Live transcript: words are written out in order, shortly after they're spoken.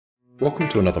Welcome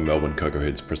to another Melbourne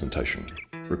Cocoaheads presentation,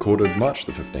 recorded March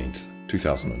the 15th,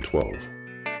 2012.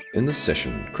 In this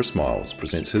session, Chris Miles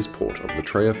presents his port of the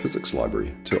CMTraer physics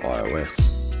library to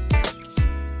iOS.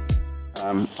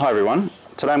 Hi everyone.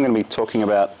 Today I'm going to be talking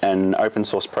about an open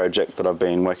source project that I've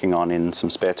been working on in some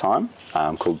spare time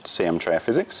called CMTraer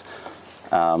Physics.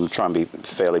 Try and be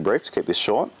fairly brief to keep this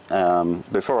short.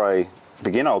 Before I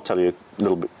begin, I'll tell you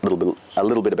a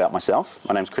little bit about myself.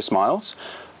 My name's Chris Miles.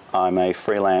 I'm a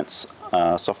freelance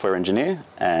software engineer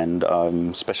and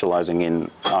I'm specialising in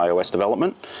iOS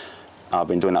development. I've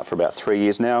been doing that for about 3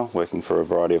 years now, working for a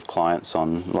variety of clients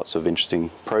on lots of interesting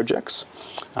projects.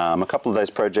 A couple of those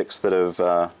projects that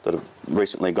have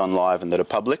recently gone live and that are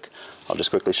public, I'll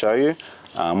just quickly show you.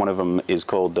 One of them is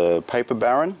called the Paper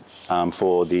Baron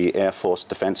for the Air Force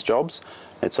Defence jobs.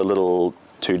 It's a little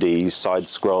 2D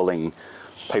side-scrolling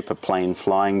paper plane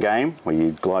flying game where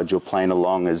you glide your plane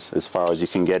along as far as you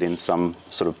can get in some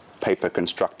sort of paper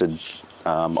constructed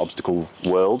obstacle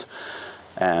world,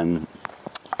 and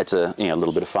it's a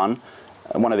little bit of fun.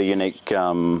 And one of the unique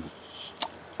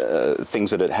things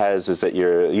that it has is that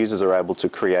your users are able to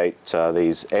create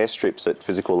these airstrips at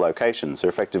physical locations. They're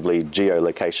effectively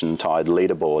geolocation tied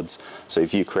leaderboards. So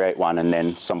if you create one and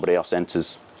then somebody else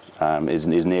enters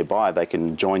is nearby, they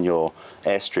can join your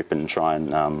airstrip and try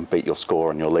and beat your score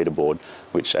on your leaderboard,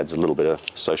 which adds a little bit of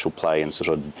social play and sort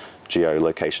of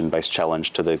geolocation-based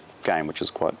challenge to the game, which is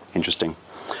quite interesting.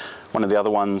 One of the other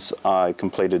ones I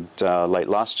completed late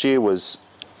last year was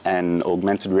an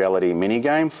augmented reality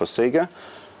mini-game for Sega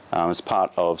as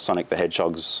part of Sonic the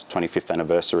Hedgehog's 25th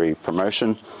anniversary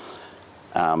promotion.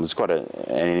 It's quite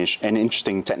an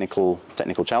interesting technical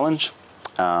challenge.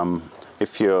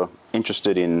 If you're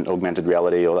interested in augmented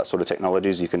reality or that sort of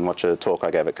technologies, you can watch a talk I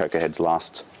gave at Cocoaheads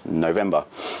last November.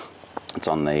 It's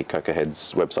on the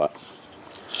Cocoaheads website.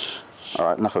 All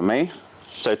right, enough of me.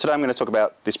 So today I'm going to talk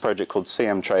about this project called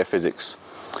CMTraer Physics.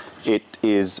 It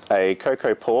is a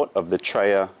Cocoa port of the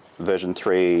Traer version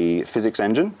 3 physics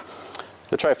engine.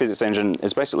 The Traer physics engine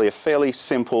is basically a fairly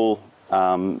simple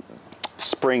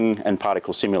spring and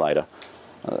particle simulator.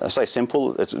 I say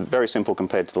simple, it's very simple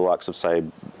compared to the likes of, say,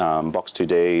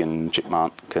 Box2D and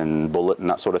Chipmunk and Bullet and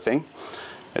that sort of thing.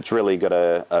 It's really got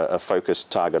a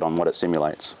focused target on what it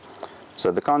simulates.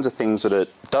 So the kinds of things that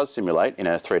it does simulate in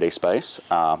a 3D space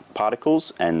are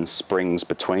particles and springs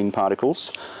between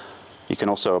particles. You can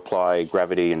also apply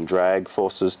gravity and drag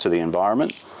forces to the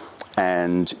environment,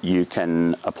 and you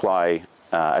can apply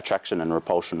attraction and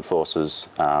repulsion forces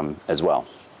as well.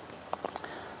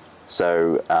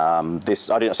 So I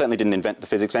certainly didn't invent the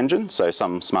physics engine, so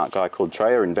some smart guy called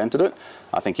Traer invented it.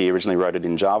 I think he originally wrote it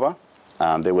in Java.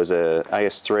 There was a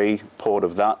AS3 port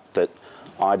of that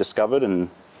I discovered and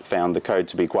found the code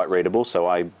to be quite readable, so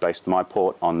I based my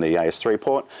port on the AS3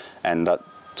 port, and that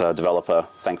developer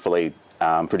thankfully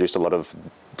produced a lot of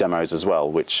demos as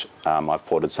well, which I've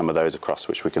ported some of those across,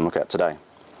 which we can look at today.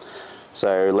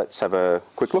 So let's have a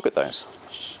quick look at those.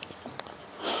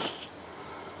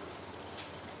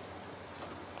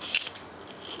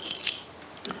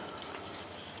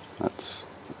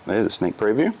 There's a sneak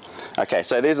preview. Okay,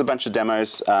 so there's a bunch of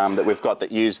demos that we've got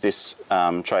that use this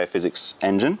Traer physics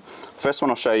engine. First one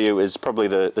I'll show you is probably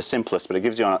the simplest, but it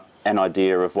gives you an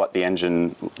idea of what the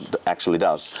engine actually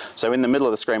does. So in the middle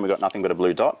of the screen we've got nothing but a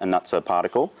blue dot, and that's a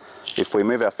particle. If we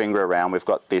move our finger around, we've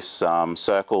got this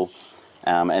circle,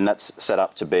 and that's set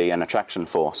up to be an attraction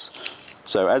force.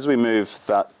 So as we move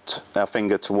our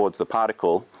finger towards the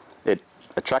particle, it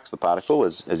attracts the particle,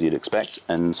 as you'd expect,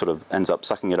 and sort of ends up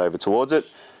sucking it over towards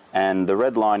it. And the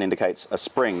red line indicates a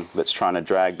spring that's trying to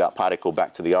drag that particle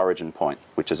back to the origin point,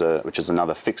 which is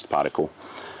another fixed particle.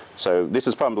 So this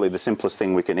is probably the simplest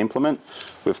thing we can implement.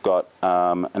 We've got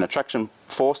an attraction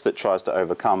force that tries to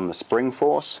overcome the spring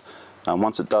force.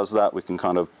 Once it does that, we can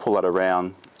kind of pull it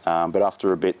around, but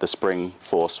after a bit the spring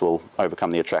force will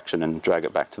overcome the attraction and drag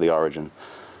it back to the origin.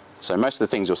 So most of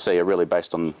the things you'll see are really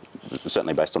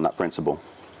certainly based on that principle.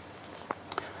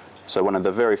 So one of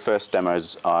the very first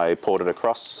demos I ported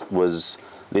across was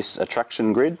this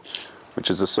attraction grid, which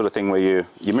is the sort of thing where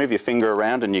you move your finger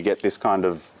around and you get this kind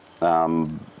of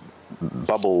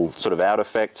bubble sort of out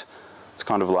effect. It's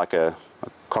kind of like a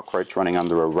cockroach running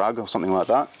under a rug or something like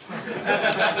that.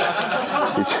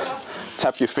 You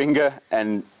tap your finger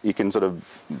and you can sort of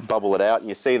bubble it out, and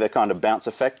you see the kind of bounce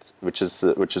effect, which is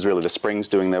really the springs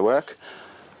doing their work.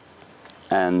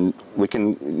 And we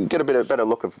can get a better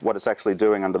look of what it's actually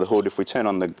doing under the hood if we turn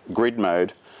on the grid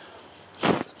mode.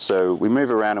 So we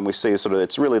move around and we see sort of,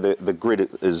 it's really the grid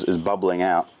is bubbling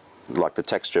out, like the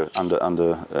texture under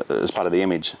as part of the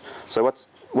image. So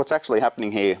what's actually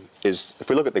happening here is, if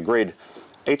we look at the grid,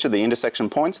 each of the intersection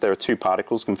points, there are 2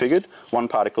 particles configured. One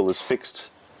particle is fixed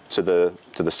to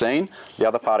the scene. The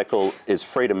other particle is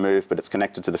free to move, but it's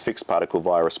connected to the fixed particle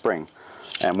via a spring.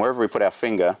 And wherever we put our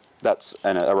finger, that's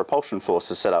a repulsion force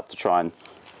is set up to try and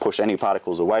push any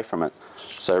particles away from it.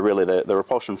 So really the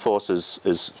repulsion force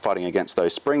is fighting against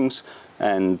those springs,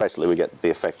 and basically we get the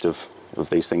effect of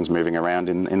these things moving around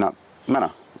in that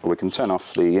manner. We can turn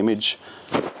off the image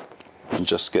and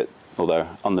just get, although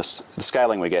on the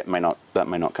scaling we get that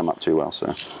may not come up too well.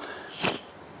 So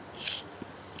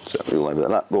we'll leave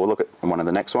that. We'll look at one of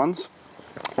the next ones.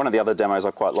 One of the other demos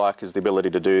I quite like is the ability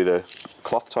to do the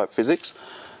cloth type physics.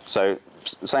 So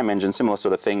same engine, similar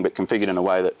sort of thing, but configured in a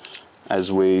way that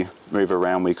as we move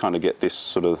around we kind of get this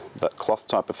sort of that cloth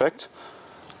type effect.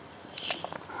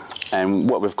 And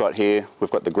what we've got here,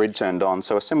 we've got the grid turned on,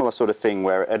 so a similar sort of thing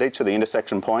where at each of the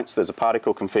intersection points there's a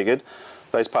particle configured.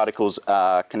 Those particles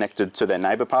are connected to their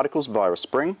neighbour particles via a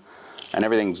spring, and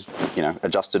everything's, you know,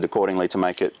 adjusted accordingly to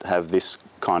make it have this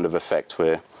kind of effect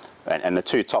where, and the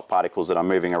 2 top particles that are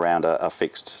moving around are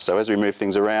fixed. So as we move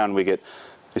things around we get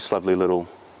this lovely little,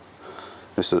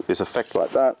 this effect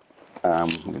like that.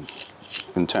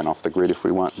 We can turn off the grid if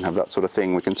we want and have that sort of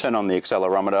thing. We can turn on the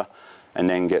accelerometer and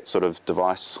then get sort of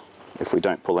device if we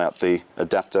don't pull out the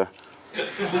adapter.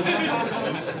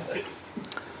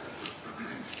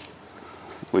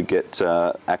 We get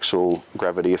actual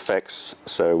gravity effects,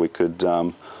 so we could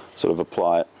sort of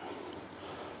apply it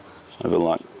over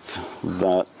like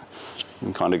that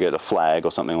and kind of get a flag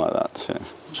or something like that. So,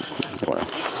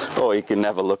 or you can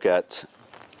have a look at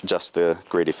just the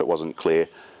grid if it wasn't clear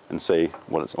and see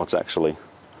what's actually,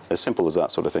 as simple as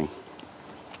that sort of thing.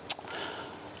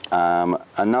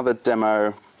 Another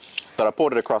demo that I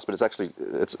ported across, but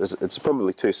it's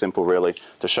probably too simple really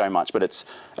to show much, but it's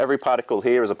every particle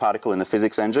here is a particle in the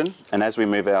physics engine, and as we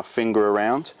move our finger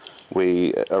around,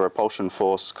 a repulsion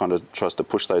force kind of tries to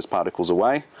push those particles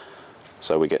away,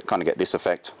 so we kind of get this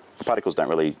effect. The particles don't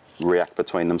really react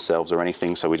between themselves or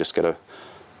anything, so we just get a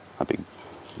big,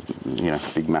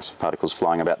 big mass of particles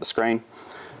flying about the screen.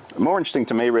 More interesting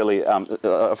to me really,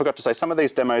 I forgot to say, some of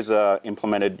these demos are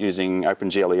implemented using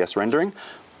OpenGLES rendering.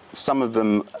 Some of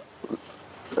them,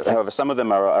 however, some of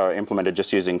them are implemented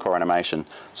just using core animation.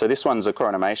 So this one's a core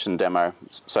animation demo.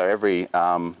 So every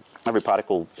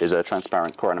particle is a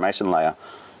transparent core animation layer,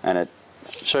 and it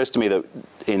shows to me that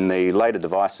in the later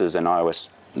devices and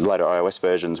later iOS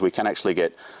versions, we can actually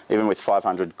get, even with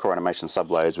 500 core animation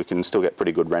sublayers, we can still get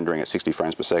pretty good rendering at 60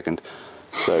 frames per second.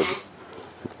 So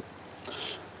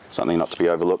something not to be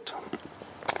overlooked.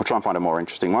 We'll try and find a more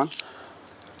interesting one.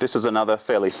 This is another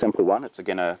fairly simple one. It's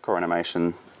again a core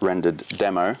animation rendered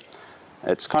demo.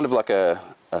 It's kind of like a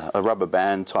rubber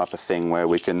band type of thing where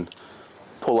we can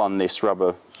pull on this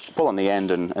rubber, pull on the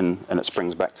end and it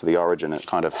springs back to the origin. It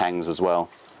kind of hangs as well.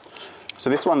 So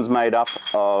this one's made up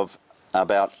of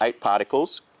about 8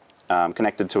 particles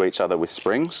connected to each other with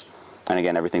springs. And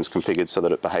again, everything's configured so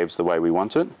that it behaves the way we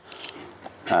want it.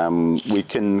 We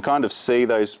can kind of see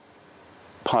those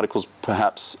particles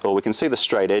perhaps, or we can see the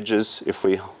straight edges if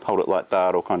we hold it like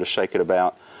that or kind of shake it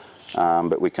about,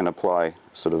 but we can apply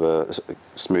sort of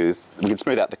we can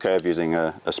smooth out the curve using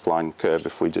a spline curve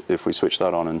if we switch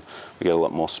that on, and we get a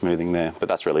lot more smoothing there, but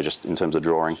that's really just in terms of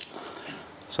drawing.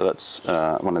 So that's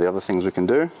one of the other things we can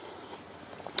do.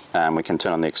 We can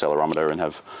turn on the accelerometer and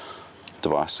have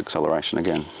device acceleration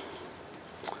again.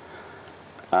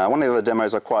 One of the other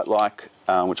demos I quite like,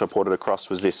 which I ported across,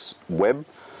 was this web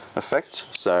effect.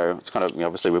 So it's kind of,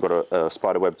 obviously we've got a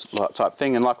spider web type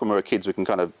thing, and like when we were kids we can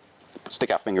kind of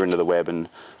stick our finger into the web and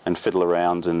fiddle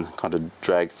around and kind of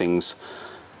drag things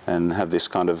and have this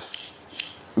kind of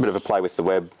bit of a play with the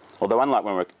web. Although unlike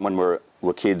when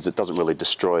we're kids, it doesn't really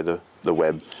destroy the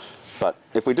web. But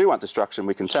if we do want destruction,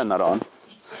 we can turn that on,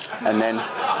 and then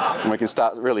we can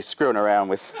start really screwing around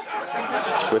with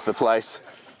the place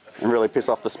and really piss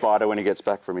off the spider when he gets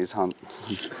back from his hunt.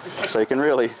 So you can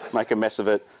really make a mess of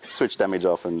it, switch damage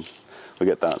off, and we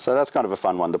get that. So that's kind of a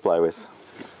fun one to play with.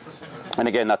 And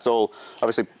again, that's all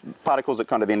obviously particles at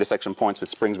kind of the intersection points with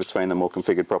springs between them all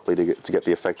configured properly to get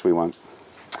the effect we want.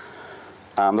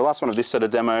 The last one of this set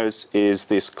of demos is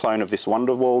this clone of this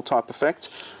Wonderwall type effect,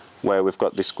 where we've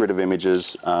got this grid of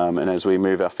images, and as we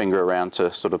move our finger around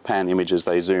to sort of pan the images,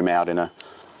 they zoom out in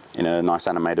a nice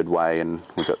animated way, and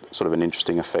we've got sort of an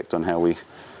interesting effect on how we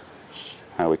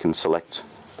can select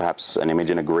perhaps an image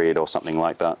in a grid or something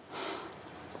like that.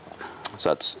 So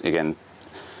that's, again,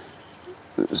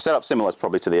 set up similar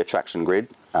probably to the attraction grid,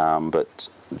 but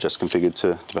just configured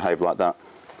to behave like that.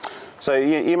 So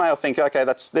you may all think, okay,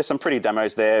 there's some pretty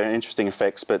demos there, interesting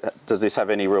effects, but does this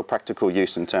have any real practical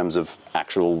use in terms of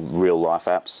actual real-life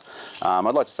apps?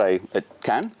 I'd like to say it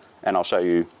can, and I'll show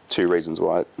you 2 reasons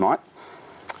why it might.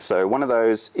 So one of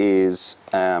those is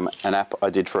an app I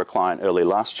did for a client early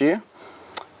last year.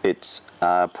 It's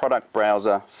a product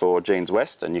browser for Jeans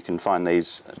West, and you can find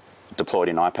these deployed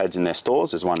in iPads in their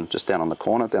stores. There's one just down on the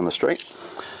corner, down the street.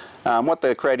 What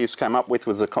the creatives came up with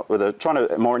was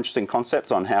a more interesting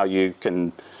concept on how you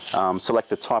can select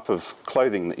the type of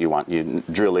clothing that you want. You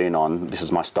drill in on, this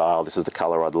is my style, this is the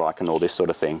colour I'd like, and all this sort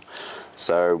of thing.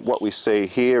 So what we see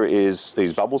here is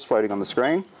these bubbles floating on the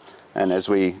screen, and as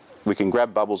we can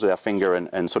grab bubbles with our finger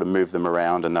and sort of move them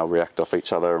around, and they'll react off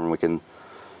each other, and we can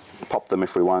pop them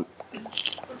if we want.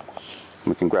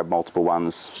 We can grab multiple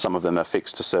ones. Some of them are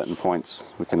fixed to certain points.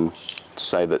 We can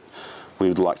say that we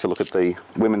would like to look at the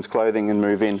women's clothing and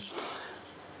move in.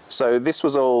 So this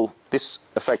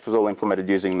effect was all implemented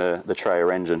using the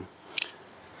CMTraer engine.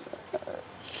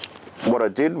 What I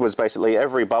did was basically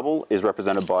every bubble is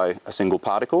represented by a single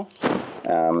particle,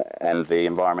 and the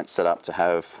environment's set up to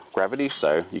have gravity,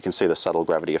 so you can see the subtle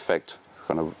gravity effect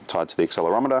kind of tied to the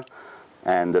accelerometer,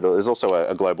 and there's also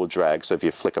a global drag, so if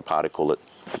you flick a particle it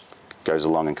goes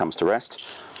along and comes to rest.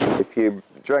 If you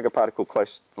drag a particle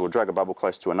close, or drag a bubble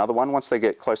close to another one, once they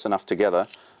get close enough together,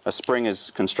 a spring is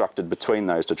constructed between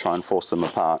those to try and force them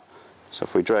apart. So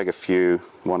if we drag a few,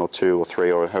 1 or 2 or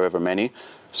 3 or however many,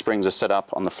 springs are set up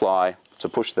on the fly to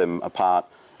push them apart,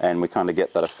 and we kind of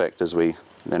get that effect as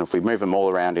then if we move them all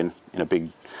around in a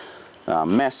big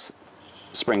mess,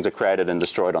 springs are created and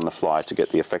destroyed on the fly to get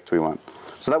the effect we want.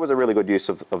 So that was a really good use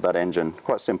of that engine,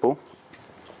 quite simple.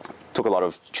 Took a lot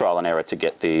of trial and error to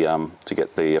get the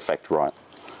effect right.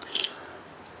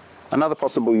 Another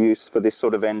possible use for this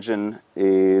sort of engine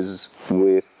is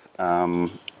with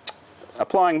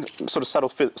applying sort of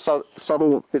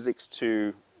subtle physics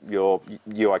to your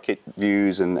UI kit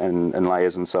views and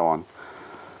layers and so on.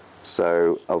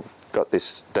 So I've got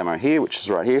this demo here, which is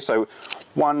right here. So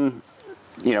one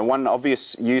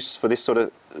obvious use for this sort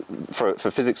of for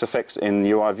physics effects in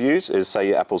UI views is, say,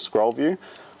 your Apple scroll view.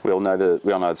 We all know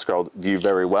the scroll view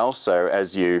very well. So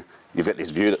as you've got this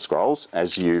view that scrolls,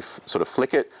 as you sort of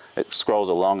flick it, it scrolls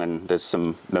along, and there's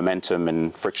some momentum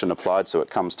and friction applied, so it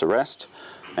comes to rest.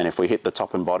 And if we hit the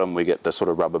top and bottom, we get the sort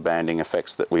of rubber banding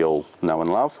effects that we all know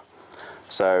and love.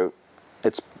 So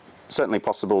it's certainly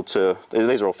possible to,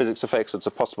 these are all physics effects, it's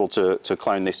possible to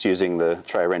clone this using the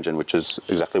CMTraer engine, which is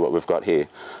exactly what we've got here.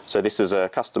 So this is a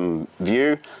custom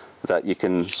view that you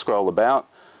can scroll about.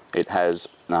 It has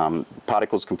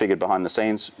particles configured behind the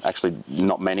scenes, actually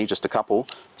not many, just a couple,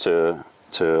 to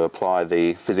apply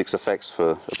the physics effects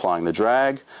for applying the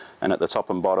drag, and at the top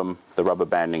and bottom the rubber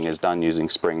banding is done using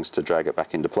springs to drag it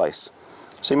back into place.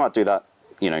 So you might do that,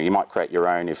 you might create your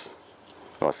own if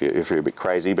you're a bit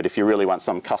crazy, but if you really want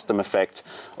some custom effect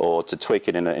or to tweak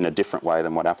it in a different way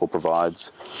than what Apple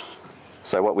provides.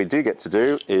 So what we do get to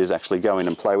do is actually go in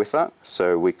and play with that.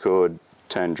 So we could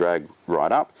turn drag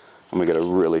right up, and we get a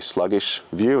really sluggish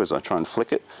view as I try and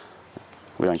flick it.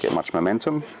 We don't get much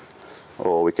momentum.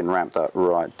 Or we can ramp that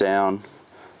right down,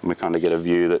 and we kind of get a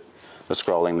view that the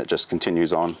scrolling that just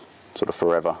continues on sort of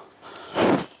forever.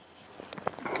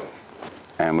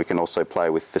 And we can also play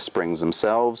with the springs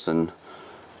themselves and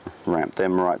ramp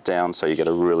them right down, so you get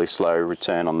a really slow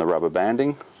return on the rubber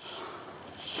banding.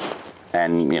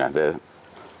 And the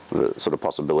sort of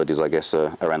possibilities, I guess,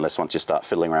 are endless once you start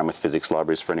fiddling around with physics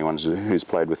libraries for anyone who's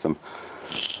played with them.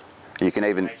 You can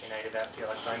even...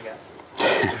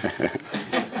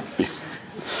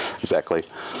 Exactly.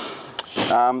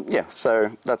 Yeah,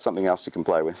 so that's something else you can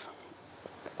play with.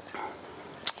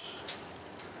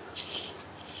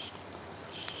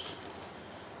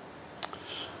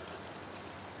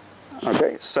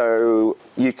 Okay, so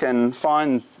you can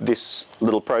find this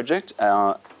little project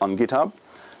on GitHub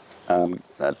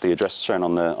at the address shown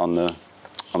on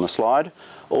the slide.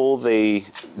 All the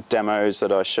demos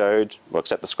that I showed, well,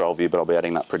 except the scroll view, but I'll be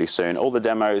adding that pretty soon. All the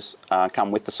demos come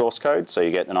with the source code, so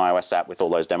you get an iOS app with all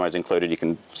those demos included. You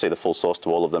can see the full source to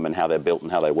all of them and how they're built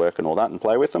and how they work and all that, and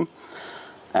play with them.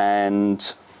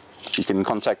 And you can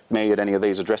contact me at any of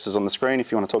these addresses on the screen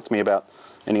if you want to talk to me about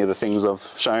any of the things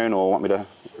I've shown, or want me to,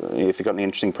 if you've got any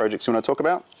interesting projects you want to talk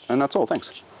about. And that's all.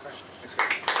 Thanks.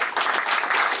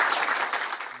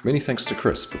 Many thanks to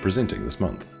Chris for presenting this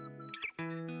month.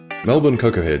 Melbourne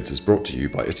Cocoaheads is brought to you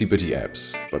by Itty Bitty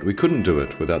Apps, but we couldn't do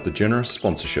it without the generous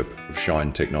sponsorship of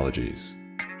Shine Technologies.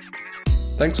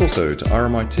 Thanks also to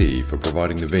RMIT for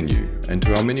providing the venue, and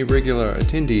to our many regular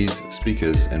attendees,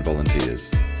 speakers and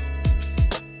volunteers.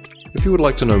 If you would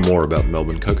like to know more about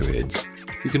Melbourne Cocoaheads,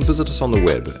 you can visit us on the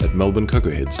web at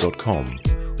melbournecocoaheads.com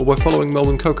or by following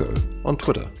Melbourne Cocoa on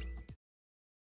Twitter.